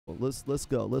Let's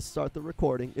go. Let's start the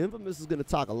recording. Infamous is gonna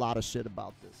talk a lot of shit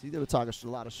about this. He's gonna talk a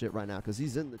lot of shit right now because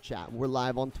he's in the chat. We're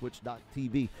live on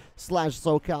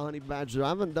twitch.tv/SoCalHoneyBadger. I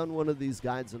haven't done one of these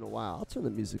guides in a while. I'll turn the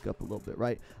music up a little bit,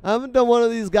 right? I haven't done one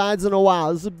of these guides in a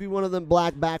while. This would be one of them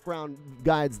black background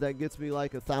guides that gets me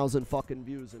like 1,000 fucking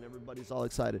views and everybody's all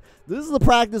excited. This is the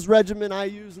practice regimen I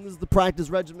use, and this is the practice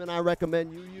regimen I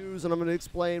recommend you use, and I'm gonna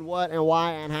explain what and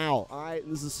why and how. All right,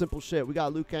 and this is simple shit. We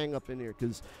got Liu Kang up in here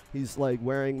because he's like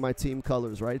wearing my team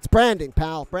colors, right? It's branding,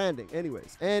 pal, branding.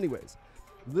 Anyways,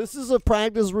 this is a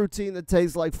practice routine that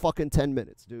takes like fucking 10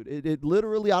 minutes, dude. It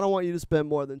literally, I don't want you to spend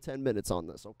more than 10 minutes on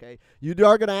this, okay? You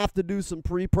are going to have to do some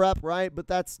pre-prep, right? But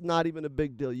that's not even a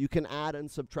big deal. You can add and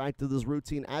subtract to this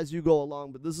routine as you go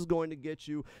along, but this is going to get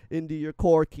you into your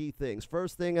core key things.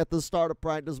 First thing at the start of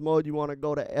practice mode, you want to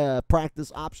go to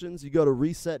practice options. You go to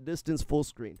reset distance full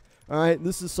screen. All right,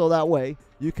 this is so that way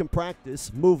you can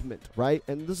practice movement, right?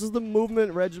 And this is the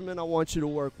movement regimen I want you to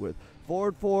work with.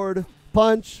 Forward, forward,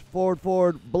 punch, forward,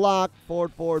 forward, block,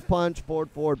 forward, forward, punch,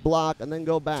 forward, forward, block, and then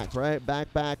go back, right?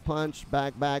 Back, back, punch,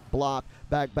 back, back, block,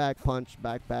 back, back, punch,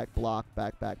 back, back, block,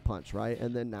 back, back, punch, right?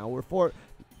 And then now we're forward,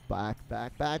 back,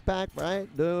 back, back, back, right?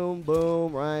 Boom,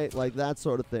 boom, right? Like that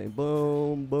sort of thing.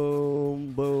 Boom,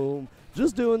 boom, boom.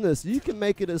 Just doing this. You can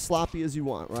make it as sloppy as you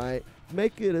want, right?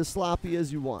 Make it as sloppy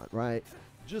as you want, right?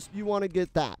 Just, you want to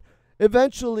get that.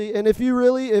 Eventually, and if you're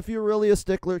really a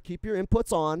stickler, keep your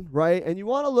inputs on, right? And you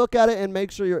want to look at it and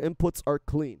make sure your inputs are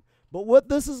clean. But what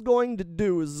this is going to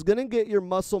do is it's going to get your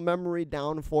muscle memory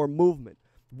down for movement.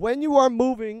 When you are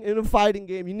moving in a fighting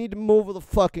game, you need to move with a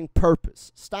fucking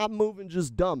purpose. Stop moving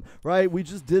just dumb, right? We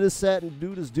just did a set and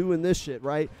dude is doing this shit,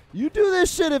 right? You do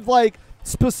this shit if like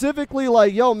specifically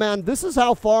like, yo man, this is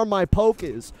how far my poke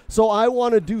is, so I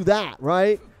want to do that,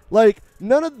 right? Like,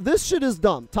 none of this shit is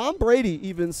dumb. Tom Brady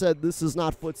even said this is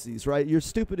not footsies, right? You're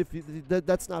stupid if you,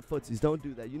 that's not footsies. Don't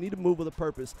do that. You need to move with a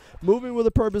purpose. Moving with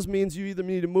a purpose means you either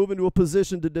need to move into a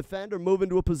position to defend or move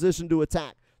into a position to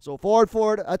attack. So forward,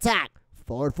 forward, attack.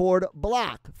 Forward, forward,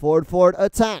 block. Forward, forward,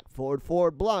 attack. Forward,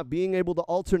 forward, block. Being able to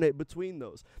alternate between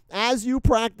those. As you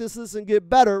practice this and get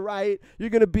better, right, you're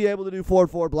going to be able to do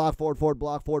forward, forward, block, forward, forward,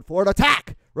 block, forward, forward,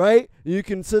 attack. Right? You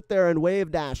can sit there and wave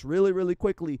dash really, really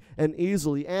quickly and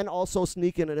easily, and also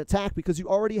sneak in an attack because you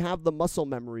already have the muscle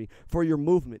memory for your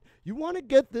movement. You want to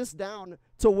get this down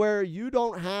to where you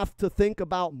don't have to think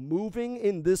about moving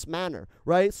in this manner,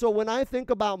 right? So when I think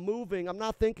about moving, I'm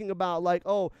not thinking about like,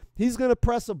 oh, he's going to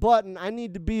press a button, I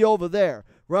need to be over there,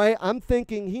 right? I'm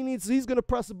thinking he's going to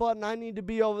press a button, I need to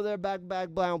be over there, back, back,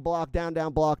 block, down,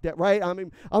 block, that, right? I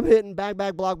mean, I'm hitting back,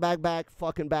 block, back,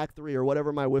 fucking back three or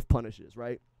whatever my whiff punish is,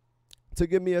 right? To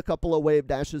give me a couple of wave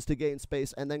dashes to gain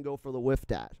space and then go for the whiff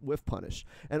punish.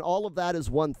 And all of that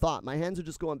is one thought. My hands are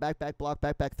just going back, block,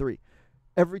 back three.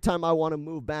 Every time I want to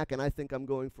move back and I think I'm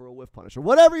going for a whiff punish. Or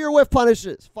whatever your whiff punish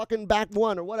is. Fucking back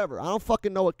one or whatever. I don't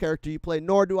fucking know what character you play,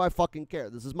 nor do I fucking care.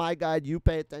 This is my guide. You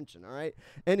pay attention, all right?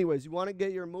 Anyways, you want to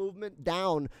get your movement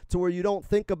down to where you don't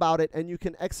think about it and you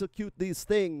can execute these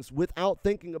things without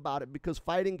thinking about it, because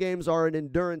fighting games are an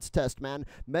endurance test, man.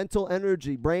 Mental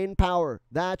energy, brain power,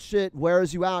 that shit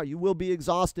wears you out. You will be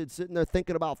exhausted sitting there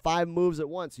thinking about 5 moves at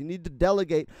once. You need to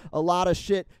delegate a lot of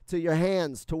shit to your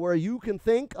hands to where you can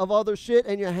think of other shit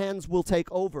and your hands will take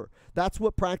over. That's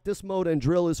what practice mode and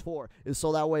drill is for, is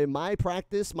so that way my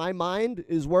practice, my mind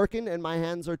is working and my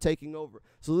hands are taking over.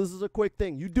 So this is a quick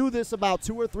thing. You do this about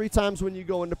 2 or 3 times when you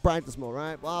go into practice mode,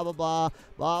 right? Blah, blah, blah,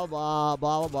 blah, blah,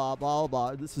 blah, blah, blah,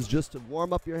 blah. This is just to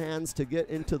warm up your hands to get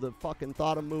into the fucking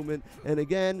thought of movement. And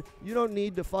again, you don't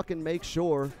need to fucking make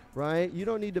sure, right? You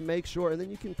don't need to make sure. And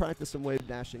then you can practice some wave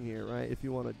dashing here, right? If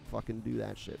you want to fucking do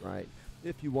that shit, right?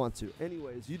 If you want to.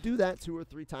 Anyways, you do that 2 or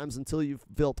 3 times until you've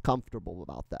felt comfortable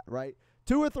about that, right?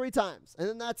 2 or 3 times, and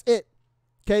then that's it.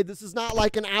 Okay, this is not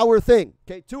like an hour thing.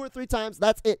 Okay, 2 or 3 times,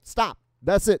 that's it. Stop.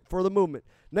 That's it for the movement.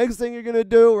 Next thing you're going to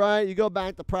do, right, you go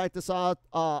back to practice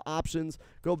options,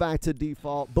 go back to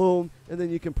default, boom, and then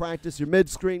you can practice your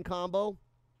mid-screen combo,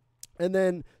 and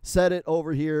then set it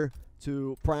over here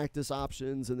to practice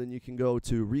options, and then you can go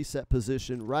to reset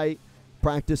position right,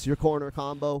 practice your corner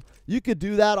combo. You could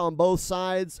do that on both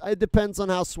sides. It depends on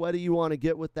how sweaty you want to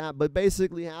get with that, but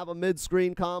basically have a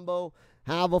mid-screen combo,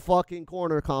 have a fucking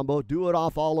corner combo, do it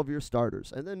off all of your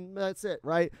starters, and then that's it,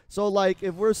 right? So like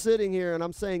if we're sitting here and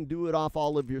I'm saying do it off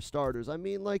all of your starters, I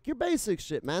mean like your basic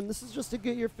shit, man. This is just to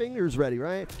get your fingers ready,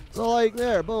 right? So like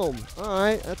there, boom. All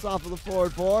right, that's off of the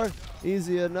forward 4.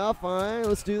 Easy enough. All right,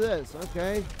 let's do this.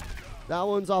 Okay, that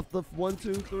one's off the 1,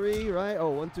 2, 3, right? Oh,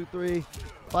 1, 2, 3.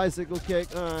 Bicycle kick.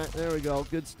 All right, there we go.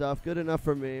 Good stuff. Good enough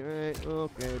for me. All right.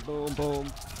 Okay. Boom, boom.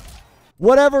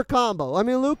 whatever combo. I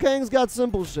mean, Liu Kang's got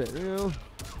simple shit, you know,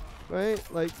 right?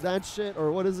 Like that shit,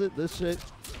 or what is it? This shit.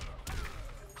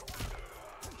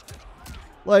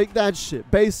 Like that shit.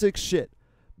 Basic shit.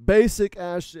 Basic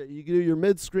ass shit. You do your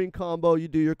mid-screen combo, you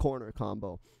do your corner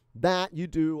combo. That you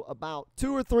do about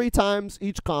 2 or 3 times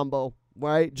each combo,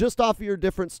 right? Just off of your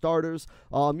different starters.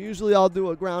 Usually I'll do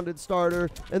a grounded starter,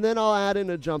 and then I'll add in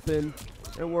a jump in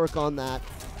and work on that.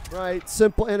 Right,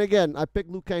 simple. And again, I picked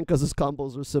Liu Kang because his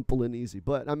combos are simple and easy.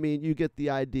 But, I mean, you get the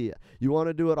idea. You want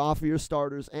to do it off of your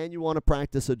starters, and you want to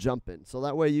practice a jump in. So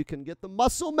that way you can get the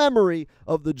muscle memory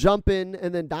of the jump in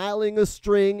and then dialing a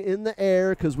string in the air,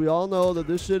 because we all know that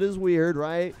this shit is weird,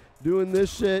 right? Doing this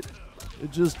shit,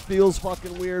 it just feels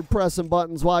fucking weird pressing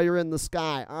buttons while you're in the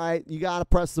sky. All right, you got to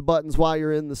press the buttons while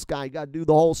you're in the sky. You got to do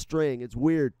the whole string. It's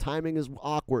weird. Timing is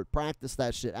awkward. Practice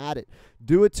that shit. Add it.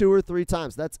 Do it 2 or 3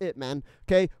 times. That's it, man.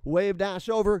 Okay, wave dash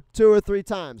over 2 or 3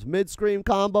 times. Mid-screen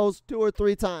combos 2 or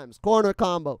 3 times. Corner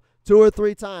combo 2 or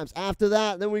 3 times. After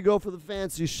that, then we go for the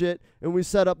fancy shit, and we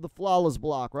set up the flawless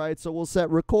block, right? So we'll set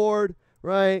record,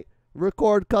 right?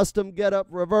 Record custom get up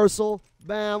reversal.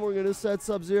 Bam, we're going to set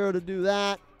Sub-Zero to do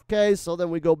that. Okay, so then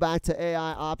we go back to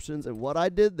AI options, and what I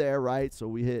did there, right? So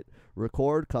we hit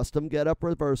record custom get up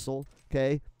reversal.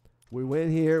 Okay, we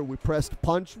went here, we pressed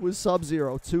punch with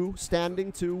Sub-Zero, 2,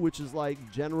 standing 2, which is like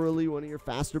generally one of your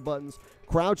faster buttons.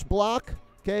 Crouch block,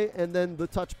 okay, and then the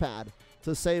touchpad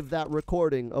to save that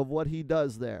recording of what he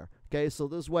does there. Okay, so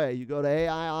this way, you go to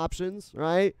AI options,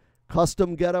 right?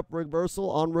 Custom get up reversal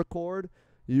on record.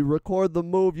 You record the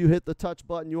move, you hit the touch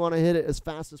button. You want to hit it as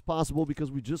fast as possible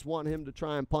because we just want him to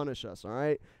try and punish us, all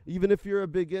right? Even if you're a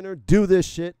beginner, do this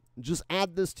shit. Just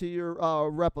add this to your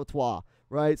repertoire,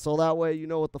 right? So that way you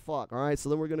know what the fuck, all right? So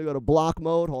then we're going to go to block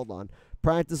mode. Hold on.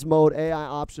 Practice mode, AI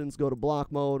options, go to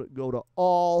block mode, go to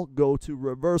all, go to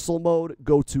reversal mode,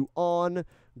 go to on,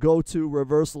 go to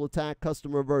reversal attack,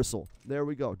 custom reversal. There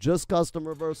we go. Just custom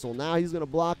reversal. Now he's going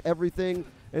to block everything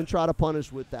and try to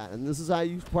punish with that. And this is how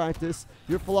you practice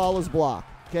your flawless block,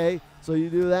 okay? So you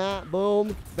do that,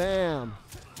 boom, bam,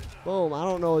 boom. I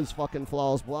don't know his fucking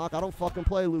flawless block. I don't fucking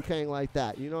play Liu Kang like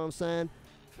that. You know what I'm saying?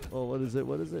 Oh, what is it?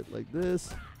 What is it? Like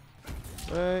this,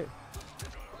 right?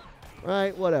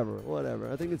 Right, whatever.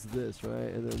 I think it's this,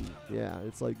 right? And then, yeah,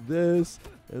 it's like this,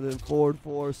 and then forward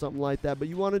 4, something like that. But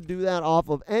you want to do that off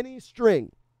of any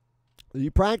string. You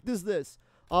practice this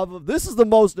off of, this is the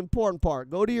most important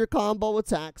part. Go to your combo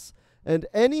attacks, and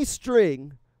any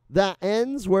string that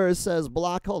ends where it says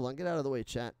block, hold on, get out of the way,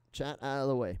 chat. Chat, out of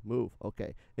the way, move,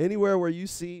 okay. Anywhere where you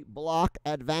see block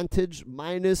advantage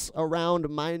minus around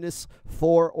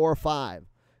 -4 or 5.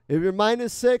 If you're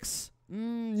 -6,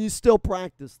 you still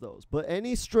practice those. But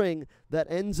any string that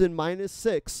ends in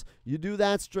 -6, you do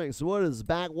that string. So what is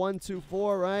back 1, 2,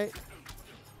 4, right?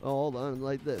 Oh, hold on,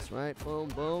 like this, right? Boom,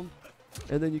 boom.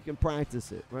 And then you can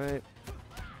practice it, right?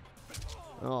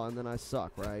 Oh, and then I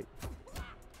suck, right?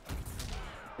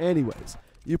 Anyways,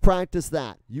 you practice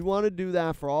that. You want to do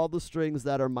that for all the strings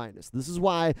that are minus. This is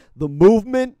why the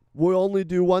movement we'll only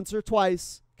do once or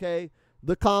twice, okay?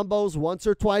 The combos once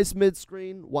or twice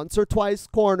mid-screen, once or twice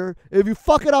corner. If you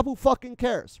fuck it up, who fucking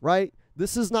cares, right?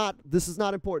 This is not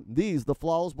important. These, the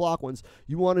flawless block ones,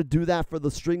 you want to do that for the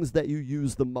strings that you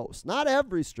use the most. Not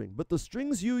every string, but the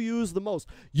strings you use the most.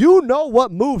 You know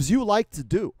what moves you like to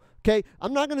do, okay?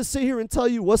 I'm not going to sit here and tell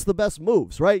you what's the best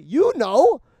moves, right? You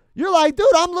know. You're like, dude,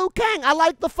 I'm Liu Kang. I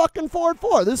like the fucking forward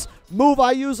 4. This move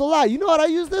I use a lot. You know what? I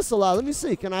use this a lot. Let me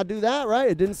see. Can I do that, right?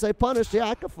 It didn't say punish. Yeah,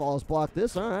 I can flawless block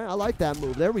this. All right, I like that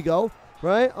move. There we go,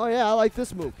 right? Oh, yeah, I like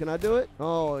this move. Can I do it?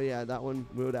 Oh, yeah, that one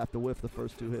we would have to whiff the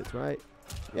first 2 hits, right?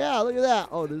 Yeah, look at that.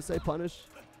 Oh, did it say punish?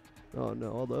 Oh, no,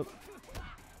 hold up.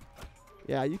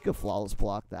 Yeah, you can flawless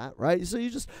block that, right? So you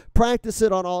just practice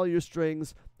it on all your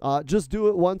strings. Just do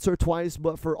it once or twice,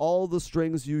 but for all the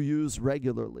strings you use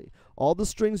regularly. All the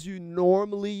strings you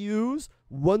normally use,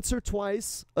 once or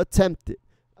twice, attempt it.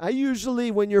 I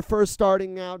usually, when you're first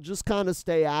starting out, just kind of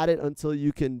stay at it until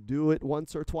you can do it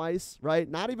once or twice, right?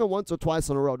 Not even once or twice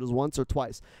in a row, just once or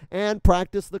twice. And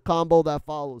practice the combo that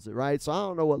follows it, right? So I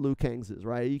don't know what Liu Kang's is,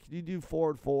 right? You do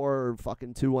forward 4 or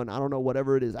fucking 2-1, I don't know,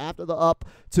 whatever it is. After the up,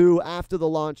 2, after the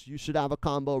launch, you should have a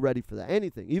combo ready for that.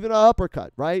 Anything, even an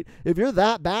uppercut, right? If you're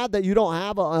that bad that you don't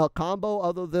have a combo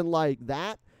other than like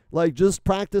that, like, just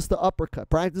practice the uppercut.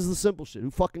 Practice the simple shit. Who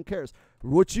fucking cares?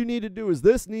 What you need to do is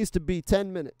this needs to be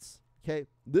 10 minutes, okay?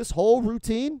 This whole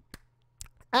routine,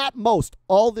 at most,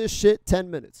 all this shit, 10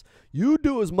 minutes. You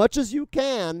do as much as you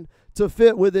can to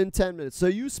fit within 10 minutes. So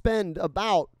you spend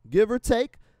about, give or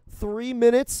take, 3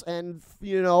 minutes and,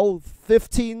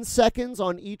 15 seconds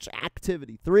on each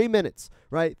activity. 3 minutes,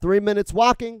 right? 3 minutes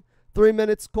walking, 3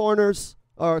 minutes corners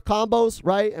or combos,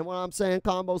 right? And when I'm saying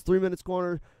combos, 3 minutes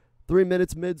corner, 3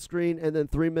 minutes mid-screen, and then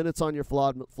 3 minutes on your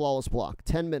flawless block.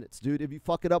 10 minutes, dude. If you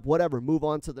fuck it up, whatever, move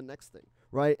on to the next thing,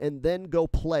 right? And then go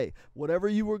play whatever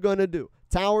you were going to do.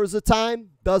 Towers of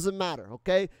time, doesn't matter,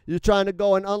 okay? You're trying to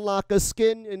go and unlock a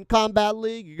skin in Combat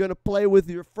League. You're going to play with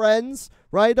your friends,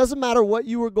 right? It doesn't matter what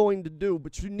you were going to do,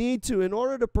 but you need to, in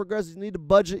order to progress, you need to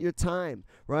budget your time,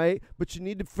 right? But you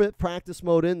need to fit practice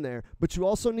mode in there. But you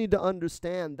also need to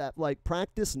understand that, like,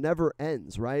 practice never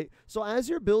ends, right? So as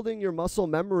you're building your muscle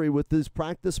memory with these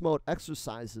practice mode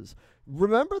exercises,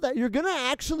 remember that you're going to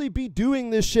actually be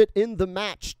doing this shit in the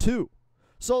match too.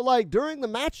 So, like, during the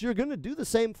match, you're going to do the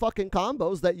same fucking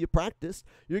combos that you practiced.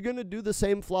 You're going to do the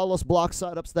same flawless block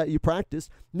setups that you practiced.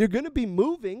 You're going to be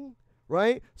moving,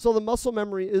 right? So the muscle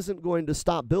memory isn't going to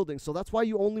stop building. So that's why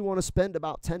you only want to spend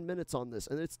about 10 minutes on this.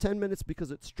 And it's 10 minutes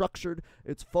because it's structured,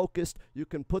 it's focused. You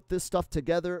can put this stuff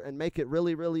together and make it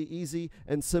really, really easy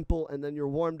and simple, and then you're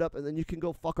warmed up, and then you can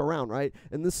go fuck around, right?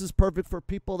 And this is perfect for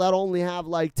people that only have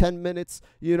like 10 minutes,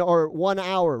 you know, or 1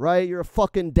 hour, right? You're a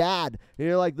fucking dad, and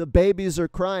you're like, the babies are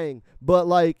crying. But,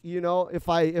 like, you know, if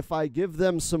I give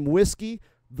them some whiskey,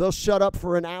 they'll shut up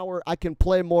for an hour. I can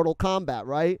play Mortal Kombat,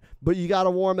 right? But you got to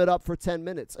warm it up for 10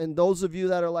 minutes. And those of you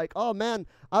that are like, oh, man,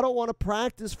 I don't want to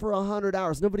practice for 100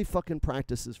 hours. Nobody fucking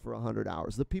practices for 100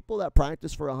 hours. The people that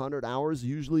practice for 100 hours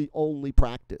usually only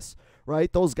practice,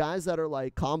 right? Those guys that are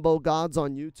like combo gods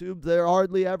on YouTube, they're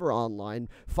hardly ever online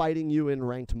fighting you in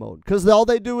ranked mode because all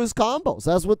they do is combos.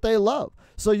 That's what they love.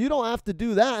 So you don't have to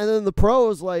do that. And then the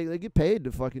pros, like, they get paid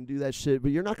to fucking do that shit,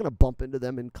 but you're not going to bump into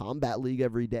them in Combat League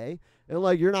every day. And,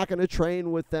 like, you're not going to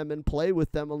train with them and play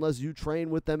with them unless you train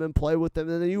with them and play with them.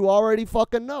 And then you already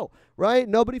fucking know, right?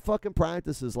 Nobody fucking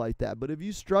practices like that. But if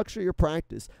you structure your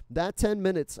practice, that 10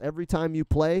 minutes every time you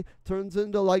play turns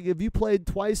into, like, if you played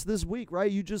twice this week, right?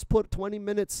 You just put 20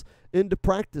 minutes into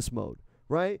practice mode,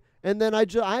 right? And then I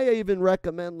even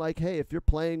recommend, like, hey, if you're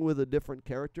playing with a different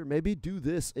character, maybe do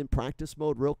this in practice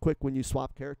mode real quick when you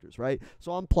swap characters, right?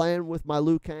 So I'm playing with my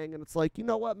Liu Kang, and it's like, you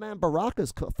know what, man?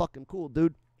 Baraka's fucking cool,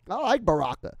 dude. I like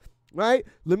Baraka, right?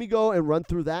 Let me go and run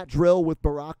through that drill with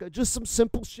Baraka. Just some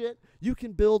simple shit. You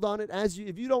can build on it as you,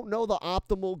 if you don't know the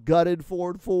optimal gutted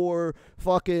forward 4,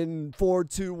 fucking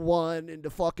forward 2-1 into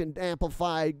fucking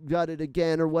amplify gutted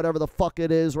again or whatever the fuck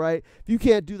it is, right? If you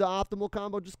can't do the optimal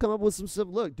combo, just come up with some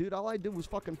simple, look, dude, all I did was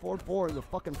fucking forward 4 and the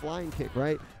fucking flying kick,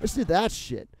 right? I just did that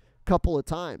shit couple of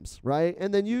times, right?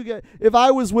 And then you get, if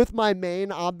I was with my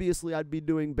main, obviously I'd be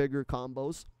doing bigger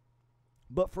combos.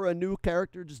 But for a new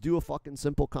character, just do a fucking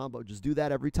simple combo. Just do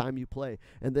that every time you play.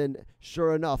 And then,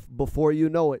 sure enough, before you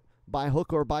know it, by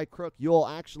hook or by crook, you'll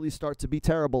actually start to be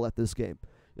terrible at this game.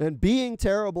 And being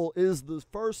terrible is the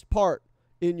first part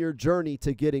in your journey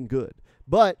to getting good.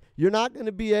 But you're not going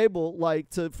to be able, like,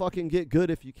 to fucking get good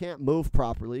if you can't move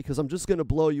properly, because I'm just going to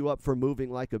blow you up for moving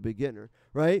like a beginner,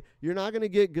 right? You're not going to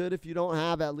get good if you don't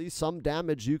have at least some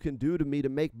damage you can do to me to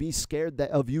make me scared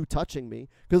of you touching me.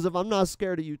 Because if I'm not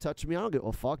scared of you touching me, I don't give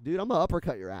a fuck, dude. I'm going to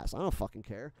uppercut your ass. I don't fucking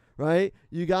care, right?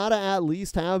 You got to at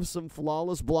least have some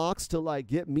flawless blocks to, like,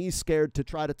 get me scared to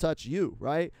try to touch you,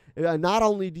 right? Not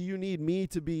only do you need me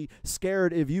to be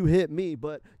scared if you hit me,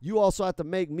 but you also have to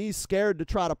make me scared to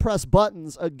try to press buttons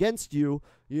against you,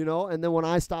 you know, and then when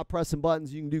I stop pressing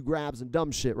buttons, you can do grabs and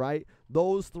dumb shit, right?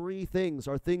 Those 3 things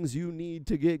are things you need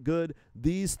to get good.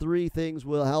 These 3 things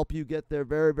will help you get there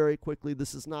very, very quickly.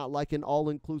 This is not like an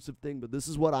all-inclusive thing, but this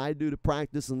is what I do to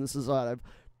practice, and this is what I've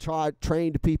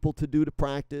trained people to do to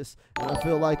practice, and I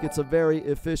feel like it's a very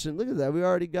efficient, look at that, we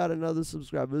already got another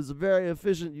subscriber. It's a very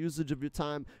efficient usage of your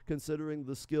time considering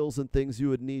the skills and things you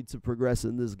would need to progress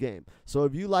in this game. So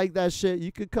if you like that shit,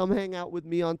 you could come hang out with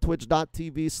me on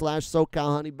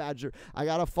twitch.tv/SoCalHoneyBadger. I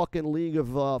got a fucking league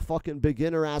of fucking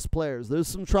beginner ass players. There's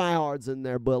some tryhards in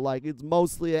there, but, like, it's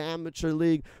mostly an amateur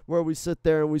league where we sit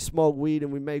there and we smoke weed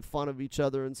and we make fun of each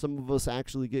other, and some of us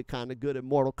actually get kind of good at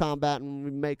Mortal Kombat and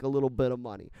we make a little bit of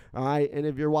money. All right, and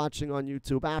if you're watching on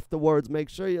YouTube afterwards, make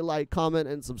sure you like, comment,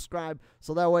 and subscribe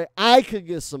so that way I could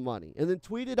get some money. And then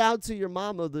tweet it out to your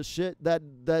mama, the shit that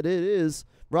it is,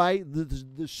 right?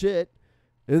 The shit,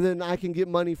 and then I can get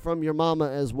money from your mama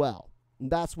as well.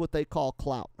 And that's what they call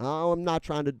clout. I'm not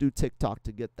trying to do TikTok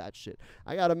to get that shit.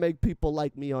 I got to make people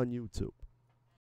like me on YouTube.